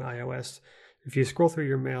Mm-hmm. on iOS, if you scroll through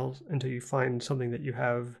your mails until you find something that you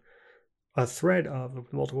have a thread of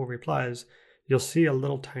with multiple replies, you'll see a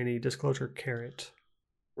little tiny disclosure caret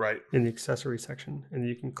Right. in the accessory section, and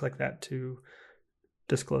you can click that to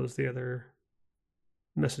disclose the other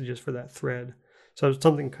messages for that thread. So it's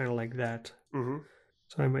something kind of like that. Mm-hmm.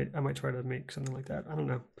 So I might try to make something like that. I don't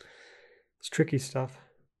know. It's tricky stuff.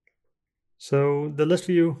 So the list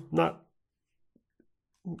view, not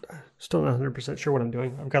still not 100% sure what I'm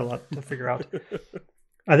doing. I've got a lot to figure out.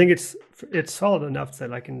 I think it's solid enough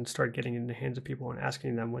that I can start getting in the hands of people and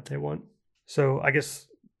asking them what they want. So I guess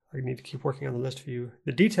I need to keep working on the list view.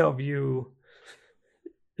 The detail view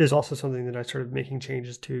is also something that I started making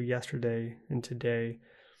changes to yesterday and today.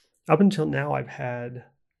 Up until now, I've had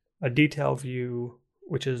a detail view,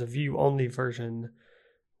 which is a view only version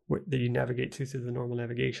that you navigate through the normal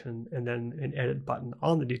navigation, and then an edit button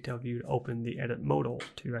on the detail view to open the edit modal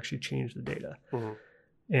to actually change the data. Mm-hmm.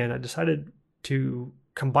 And I decided to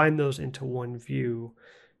combine those into one view,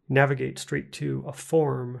 navigate straight to a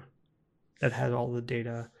form that has all the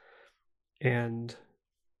data, and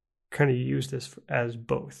kind of use this as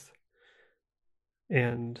both.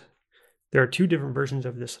 And there are two different versions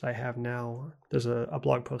of this that I have now. There's a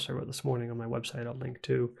blog post I wrote this morning on my website I'll link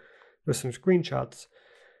to with some screenshots.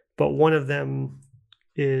 But one of them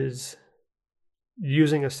is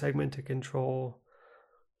using a segmented control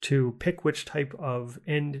to pick which type of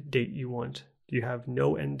end date you want. Do you have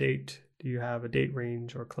no end date? Do you have a date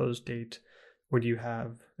range or closed date? Or do you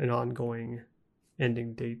have an ongoing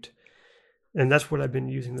ending date. And that's what I've been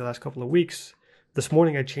using the last couple of weeks. This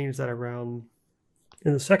morning I changed that around.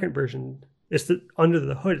 In the second version, under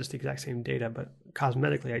the hood, it's the exact same data, but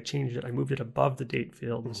cosmetically I changed it. I moved it above the date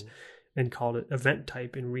fields and called it event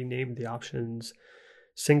type and renamed the options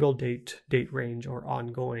single date, date range, or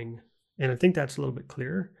ongoing. And I think that's a little bit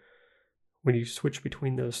clearer. When you switch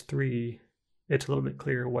between those three, it's a little bit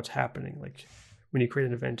clearer what's happening. Like when you create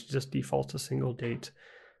an event, it just defaults to single date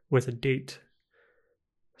with a date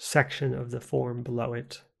section of the form below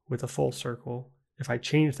it with a full circle. If I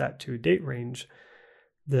change that to date range,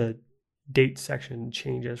 the date section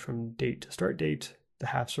changes from date to start date. The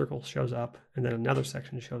half circle shows up, and then another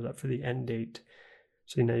section shows up for the end date.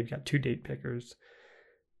 So now you've got two date pickers,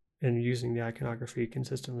 and you're using the iconography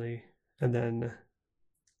consistently. And then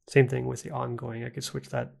same thing with the ongoing. I could switch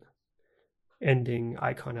that ending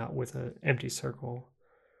icon out with an empty circle.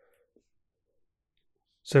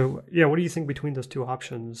 So yeah, what do you think between those two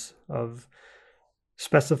options of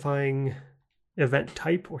specifying event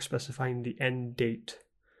type or specifying the end date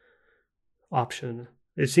option?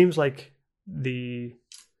 It seems like the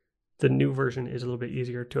new version is a little bit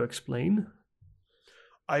easier to explain.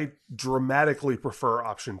 I dramatically prefer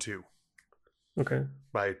option 2. Okay.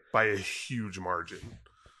 By a huge margin.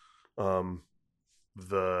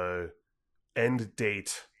 The end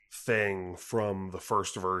date thing from the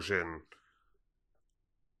first version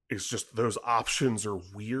is just, those options are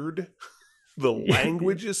weird. The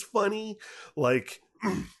language is funny. Like,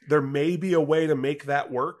 there may be a way to make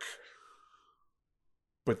that work,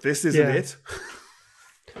 but this isn't it.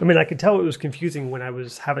 I mean, I could tell it was confusing when I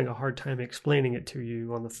was having a hard time explaining it to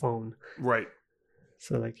you on the phone. Right.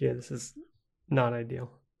 So like, yeah, this is not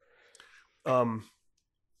ideal.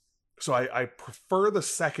 So I prefer the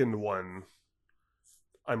second one.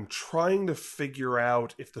 I'm trying to figure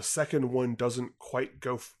out if the second one doesn't quite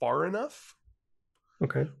go far enough.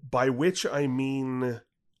 Okay. By which I mean,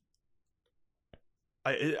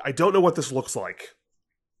 I don't know what this looks like.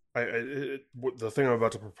 The thing I'm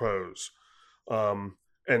about to propose.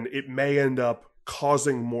 And it may end up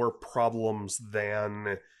causing more problems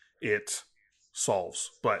than it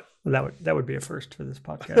solves. But that would be a first for this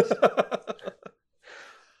podcast.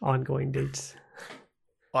 Ongoing dates.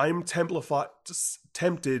 I'm tempted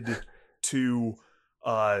to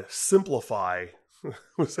simplify.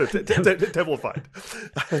 Templified.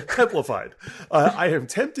 Templified. I am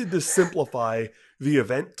tempted to simplify the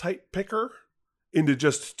event type picker into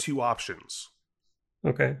just two options.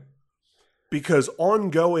 Okay. Because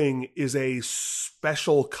ongoing is a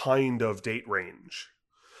special kind of date range.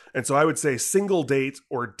 And so I would say single date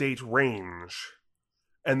or date range,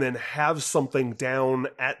 and then have something down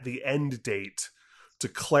at the end date to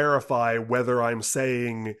clarify whether I'm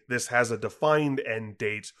saying this has a defined end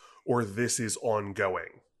date or this is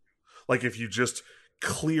ongoing. Like if you just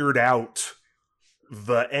cleared out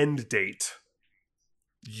the end date,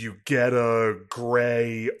 you get a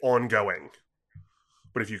gray ongoing.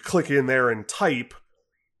 But if you click in there and type,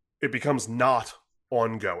 it becomes not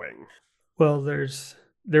ongoing. Well, there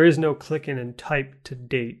is no click in and type to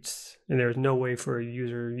dates, and there's no way for a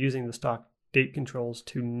user using the stock date controls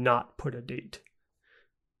to not put a date.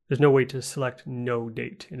 There's no way to select no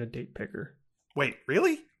date in a date picker. Wait,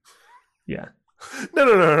 really? Yeah.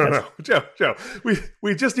 No. Joe.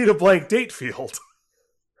 We just need a blank date field.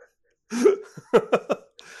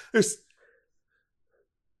 There's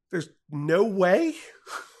no way?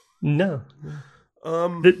 No.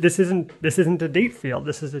 This isn't a date field.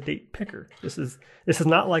 This is a date picker. This is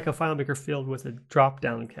not like a FileMaker field with a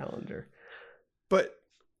drop-down calendar. But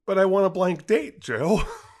I want a blank date, Joe.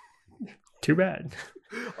 Too bad.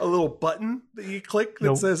 A little button that you click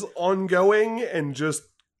that says ongoing and just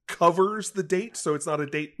covers the date, so it's not a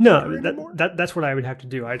date picker anymore? That's what I would have to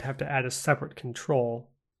do. I'd have to add a separate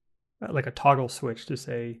control, like a toggle switch to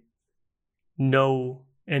say no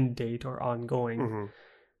end date or ongoing.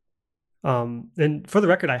 Mm-hmm. And for the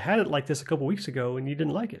record, I had it like this a couple weeks ago, and you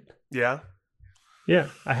didn't like it. Yeah.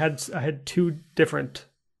 I had two different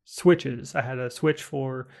switches. I had a switch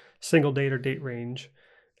for single date or date range,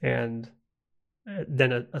 and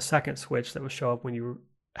then a second switch that would show up when you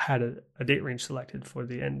had a date range selected for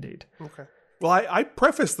the end date. Okay. Well, I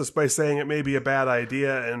prefaced this by saying it may be a bad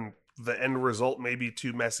idea, and the end result may be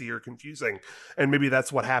too messy or confusing, and maybe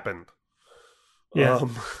that's what happened. Yeah.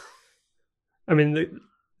 I mean,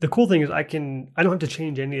 the cool thing is I don't have to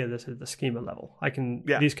change any of this at the schema level.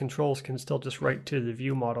 These controls can still just write to the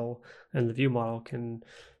view model, and the view model can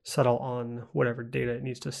settle on whatever data it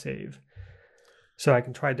needs to save. So I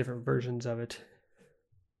can try different versions of it.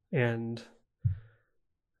 And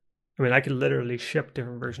I mean, I could literally ship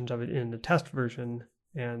different versions of it in the test version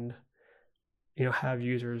and have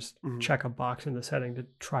users check a box in the setting to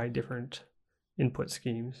try different input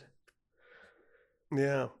schemes.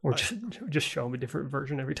 Yeah. Or just show them a different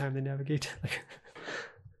version every time they navigate.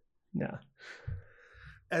 Yeah.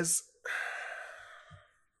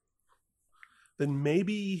 Then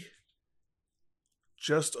maybe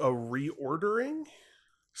just a reordering?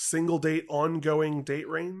 Single date, ongoing date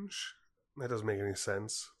range? That doesn't make any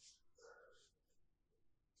sense.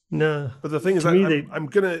 No. But the thing is, I'm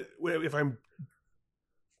gonna, if I'm,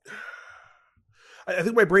 I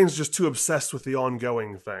think my brain's just too obsessed with the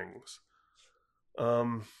ongoing things.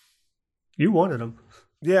 You wanted them.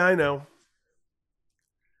 Yeah, I know.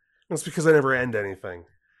 That's because I never end anything.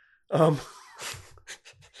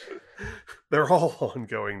 They're all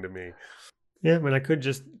ongoing to me. Yeah, I could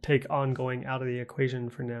just take ongoing out of the equation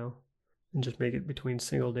for now and just make it between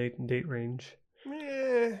single date and date range.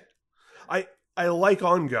 I like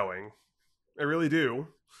ongoing. I really do.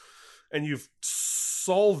 And you've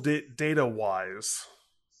solved it data-wise.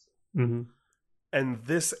 Mm-hmm. And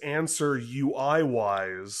this answer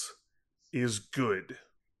UI-wise is good.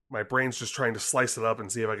 My brain's just trying to slice it up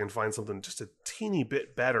and see if I can find something just a teeny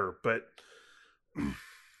bit better, but...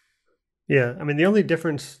 Yeah, the only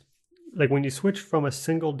difference, like when you switch from a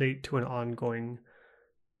single date to an ongoing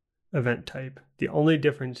event type, the only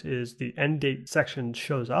difference is the end date section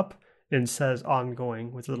shows up and says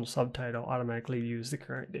ongoing with a little subtitle, automatically use the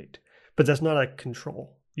current date. But that's not a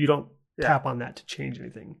control. You don't tap on that to change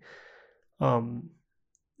anything.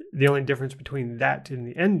 The only difference between that and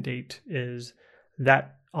the end date is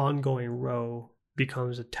that ongoing row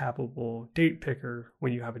becomes a tappable date picker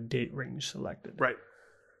when you have a date range selected. Right.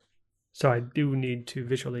 So I do need to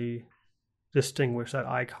visually distinguish that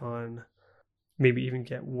icon, maybe even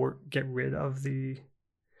get rid of the...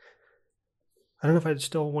 I don't know if I'd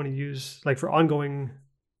still want to use, like for ongoing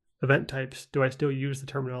event types, do I still use the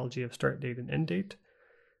terminology of start date and end date?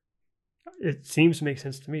 It seems to make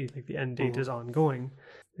sense to me, like the end date is ongoing.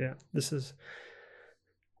 Yeah, this is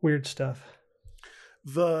weird stuff.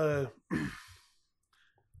 The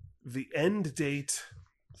end date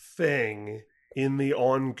thing in the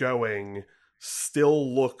ongoing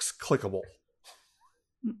still looks clickable.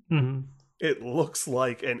 Mm-hmm. It looks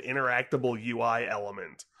like an interactable UI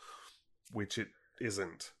element, which it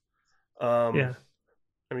isn't. Yeah.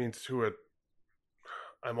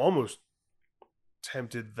 I'm almost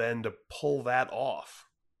tempted then to pull that off.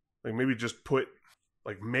 Like maybe just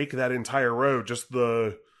make that entire row just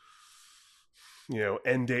the,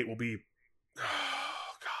 end date will be,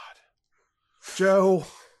 oh God, Joe.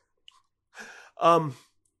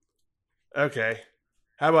 Okay.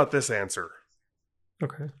 How about this answer?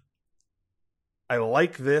 Okay. I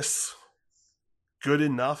like this good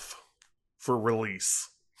enough for release.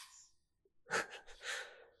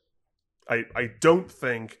 I don't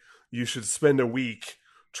think you should spend a week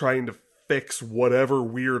trying to fix whatever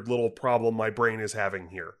weird little problem my brain is having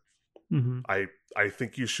here. Mm-hmm. I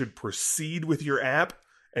think you should proceed with your app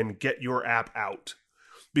and get your app out.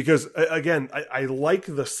 Because, again, I like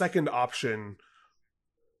the second option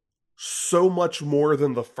so much more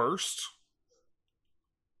than the first.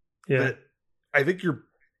 Yeah. That I think you're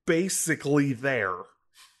basically there.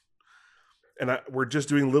 And we're just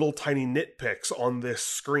doing little tiny nitpicks on this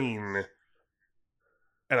screen.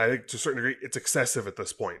 And I think to a certain degree, it's excessive at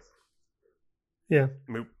this point. Yeah.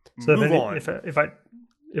 Move on.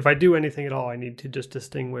 If I do anything at all, I need to just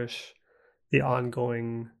distinguish the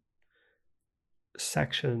ongoing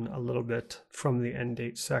section a little bit from the end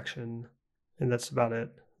date section, and that's about it.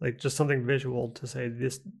 Like just something visual to say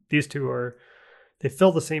these two they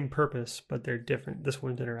fill the same purpose, but they're different. This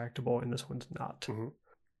one's interactable and this one's not. Mm-hmm.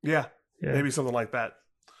 Yeah, maybe something like that.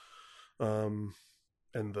 And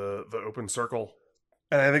the open circle.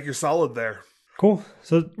 And I think you're solid there. Cool.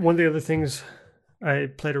 So one of the other things I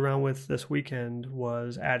played around with this weekend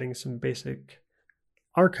was adding some basic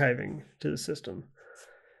archiving to the system.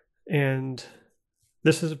 And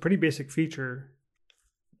this is a pretty basic feature.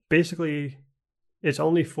 Basically, it's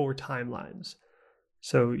only for timelines.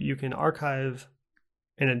 So you can archive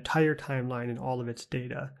an entire timeline and all of its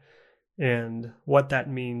data. And what that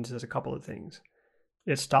means is a couple of things.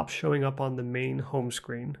 It stops showing up on the main home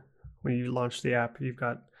screen. When you launch the app, you've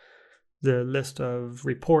got the list of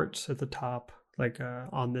reports at the top, like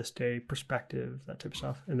on this day, perspective, that type of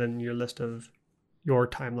stuff. And then your list of your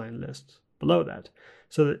timeline lists below that.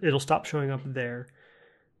 So that it'll stop showing up there.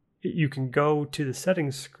 You can go to the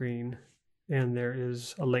settings screen and there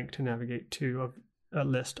is a link to navigate to a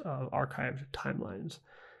list of archived timelines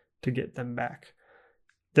to get them back.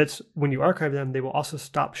 That's when you archive them, they will also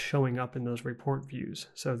stop showing up in those report views.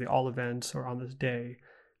 So the all events or on this day,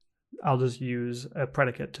 I'll just use a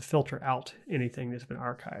predicate to filter out anything that's been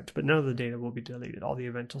archived, but none of the data will be deleted. All the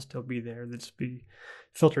events will still be there. That's be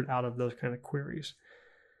filtered out of those kind of queries.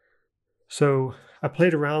 So I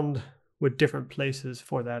played around with different places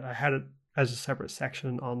for that. I had it as a separate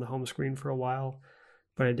section on the home screen for a while,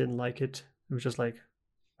 but I didn't like it. It was just like,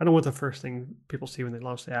 I don't want the first thing people see when they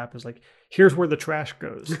launch the app is like, here's where the trash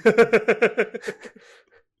goes.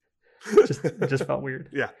 It just felt weird.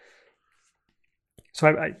 Yeah. So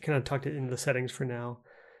I kind of tucked it into the settings for now.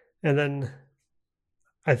 And then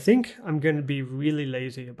I think I'm going to be really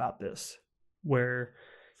lazy about this, where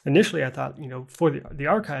initially I thought, for the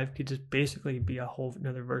archive could just basically be a whole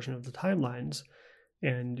another version of the timelines,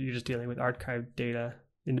 and you're just dealing with archived data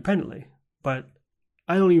independently. But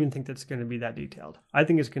I don't even think that's going to be that detailed. I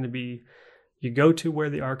think it's going to be, you go to where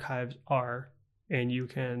the archives are and you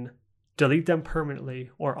can delete them permanently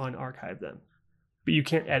or unarchive them. But you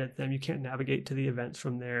can't edit them. You can't navigate to the events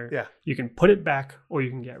from there. Yeah. You can put it back or you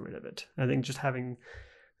can get rid of it. I think just having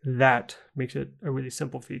that makes it a really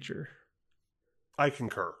simple feature. I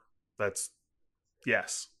concur.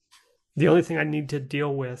 Yes. The only thing I need to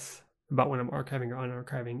deal with about when I'm archiving or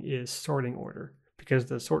unarchiving is sorting order, because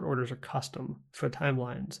the sort orders are custom for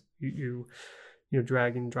timelines. You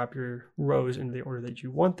drag and drop your rows into the order that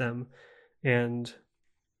you want them, and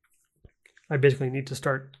I basically need to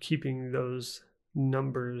start keeping those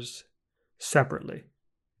numbers separately.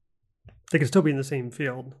 They can still be in the same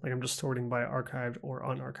field, like I'm just sorting by archived or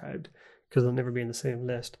unarchived, because they'll never be in the same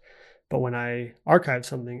list. But when I archive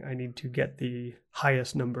something, I need to get the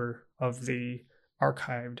highest number of the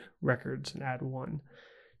archived records and add one,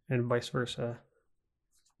 and vice versa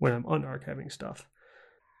when I'm unarchiving stuff.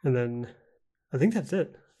 And then I think that's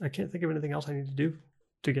it. I can't think of anything else I need to do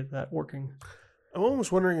to get that working. I'm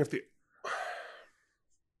almost wondering if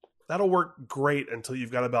that'll work great until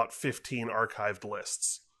you've got about 15 archived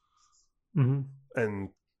lists. Mm-hmm. And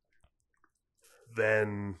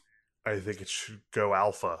then I think it should go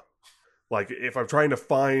alpha. Like, if I'm trying to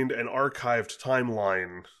find an archived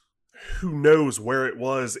timeline, who knows where it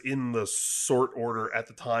was in the sort order at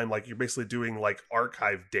the time? Like, you're basically doing, like,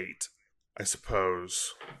 archive date, I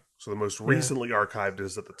suppose. So the most recently archived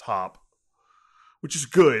is at the top, which is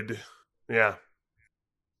good. Yeah.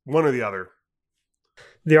 One or the other.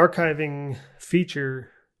 The archiving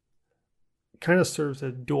feature kind of serves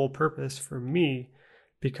a dual purpose for me,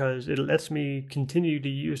 because it lets me continue to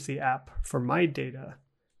use the app for my data,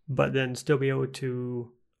 but then still be able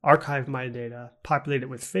to archive my data, populate it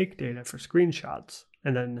with fake data for screenshots,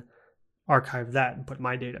 and then archive that and put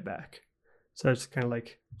my data back. So it's kind of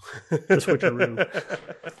like the switcheroo.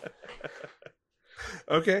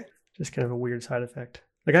 Okay. Just kind of a weird side effect.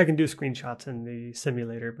 Like, I can do screenshots in the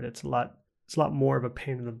simulator, but it's a lot more of a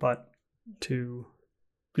pain in the butt to,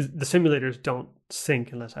 because the simulators don't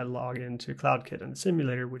sync unless I log into CloudKit and the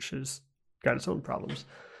simulator, which has got its own problems.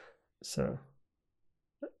 So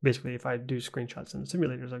basically, if I do screenshots in the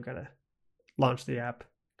simulators, I've got to launch the app,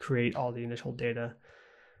 create all the initial data,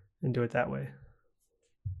 and do it that way,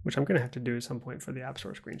 which I'm going to have to do at some point for the App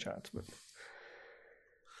Store screenshots, but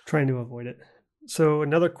trying to avoid it. So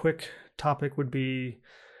another quick topic would be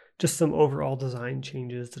just some overall design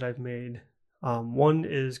changes that I've made. One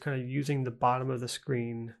is kind of using the bottom of the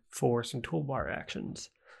screen for some toolbar actions.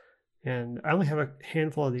 And I only have a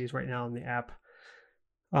handful of these right now in the app.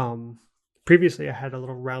 Previously, I had a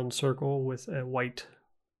little round circle with a white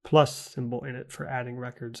plus symbol in it for adding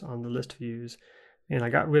records on the list views. And I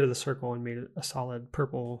got rid of the circle and made it a solid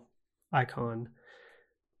purple icon.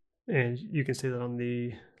 And you can see that on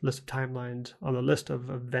the list of timelines. On the list of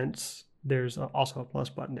events, there's also a plus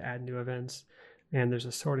button to add new events. And there's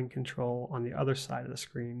a sorting control on the other side of the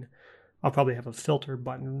screen. I'll probably have a filter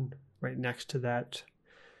button right next to that.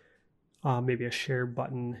 Maybe a share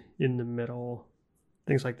button in the middle,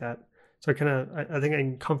 things like that. So I think I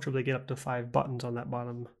can comfortably get up to 5 buttons on that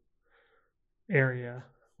bottom area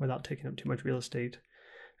without taking up too much real estate.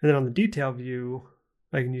 And then on the detail view,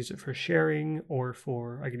 I can use it for sharing,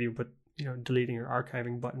 or I could even put, deleting or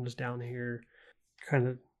archiving buttons down here. Kind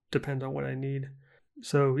of depends on what I need.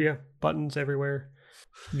 So yeah, buttons everywhere.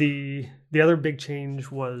 The other big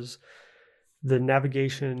change was the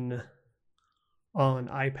navigation on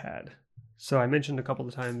iPad. So I mentioned a couple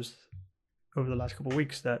of times over the last couple of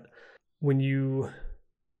weeks that when you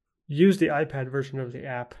use the iPad version of the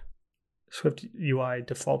app, Swift UI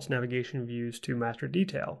defaults navigation views to master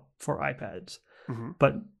detail for iPads. Mm-hmm.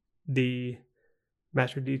 But the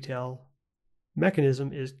master detail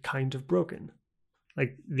mechanism is kind of broken.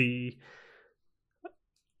 Like,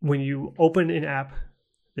 when you open an app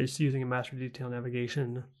that's using a master detail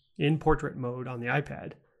navigation in portrait mode on the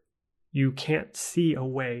iPad, you can't see a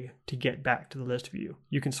way to get back to the list view.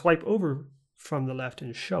 You can swipe over from the left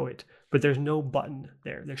and show it, but there's no button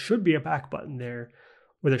there. There should be a back button there,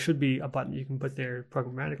 or there should be a button you can put there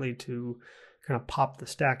programmatically to kind of pop the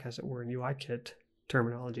stack, as it were, in UIKit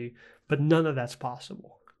terminology, but none of that's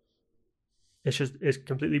possible. It's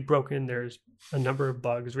completely broken. There's a number of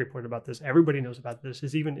bugs reported about this. Everybody knows about this.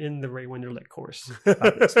 It's even in the Ray Wenderlich course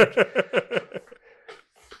about this.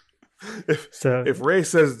 If Ray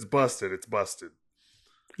says it's busted, it's busted.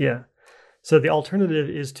 Yeah. So the alternative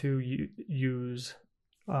is to use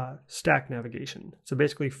stack navigation. So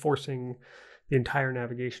basically forcing the entire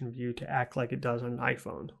navigation view to act like it does on an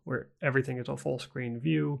iPhone, where everything is a full screen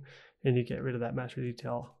view and you get rid of that master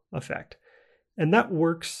detail effect. And that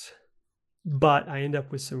works, but I end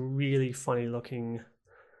up with some really funny looking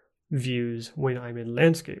views when I'm in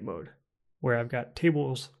landscape mode, where I've got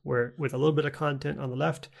tables with a little bit of content on the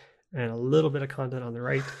left and a little bit of content on the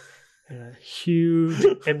right, and a huge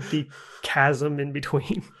empty chasm in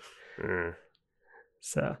between.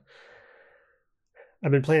 So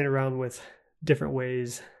I've been playing around with different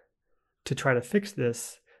ways to try to fix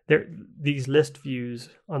this. These list views,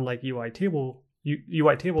 unlike UI table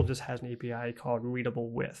just has an API called readable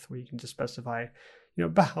width, where you can just specify,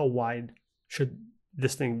 about how wide should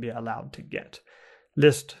this thing be allowed to get.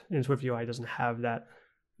 List in Swift UI doesn't have that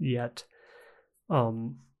yet.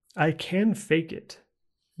 I can fake it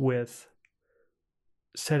with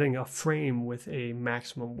setting a frame with a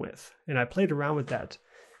maximum width. And I played around with that.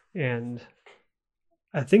 And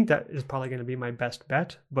I think that is probably going to be my best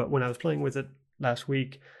bet. But when I was playing with it last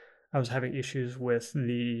week, I was having issues with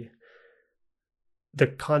the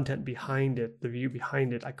content behind it, the view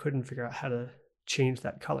behind it. I couldn't figure out how to change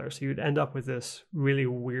that color. So you'd end up with this really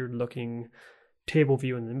weird looking table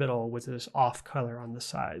view in the middle with this off color on the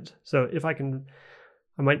sides. So if I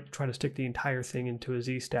might try to stick the entire thing into a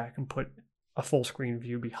Z stack and put a full screen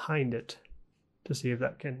view behind it to see if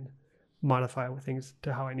that can modify things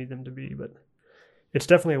to how I need them to be. But it's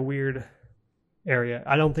definitely a weird area.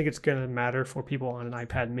 I don't think it's going to matter for people on an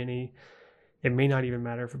iPad mini. It may not even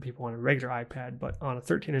matter for people on a regular iPad, but on a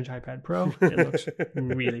 13-inch iPad Pro, it looks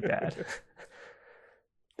really bad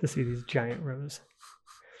to see these giant rows.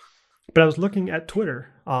 But I was looking at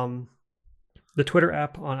Twitter. The Twitter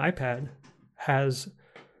app on iPad has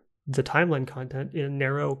the timeline content in a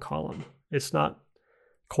narrow column. It's not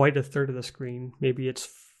quite a third of the screen. Maybe it's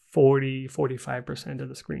 45% of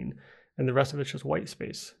the screen. And the rest of it's just white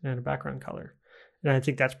space and a background color. And I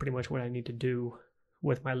think that's pretty much what I need to do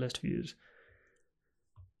with my list views.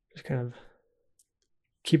 Just kind of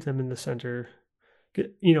keep them in the center.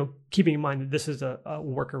 Keeping in mind that this is a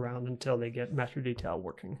workaround until they get master detail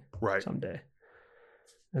working someday.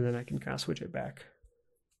 And then I can kind of switch it back.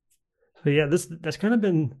 So yeah, that's kind of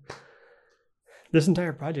been, this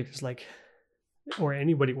entire project is like, or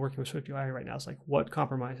anybody working with SwiftUI right now is like, what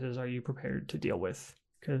compromises are you prepared to deal with?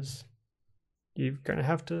 Because you're going to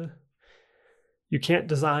have to, you can't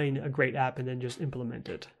design a great app and then just implement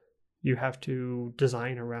it. You have to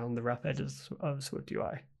design around the rough edges of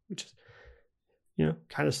SwiftUI, which is,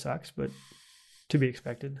 kind of sucks, but to be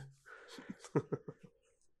expected.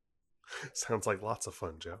 Sounds like lots of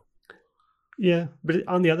fun, Joe. Yeah, but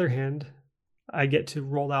on the other hand, I get to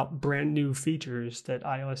roll out brand new features that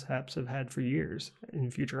iOS apps have had for years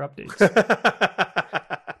in future updates.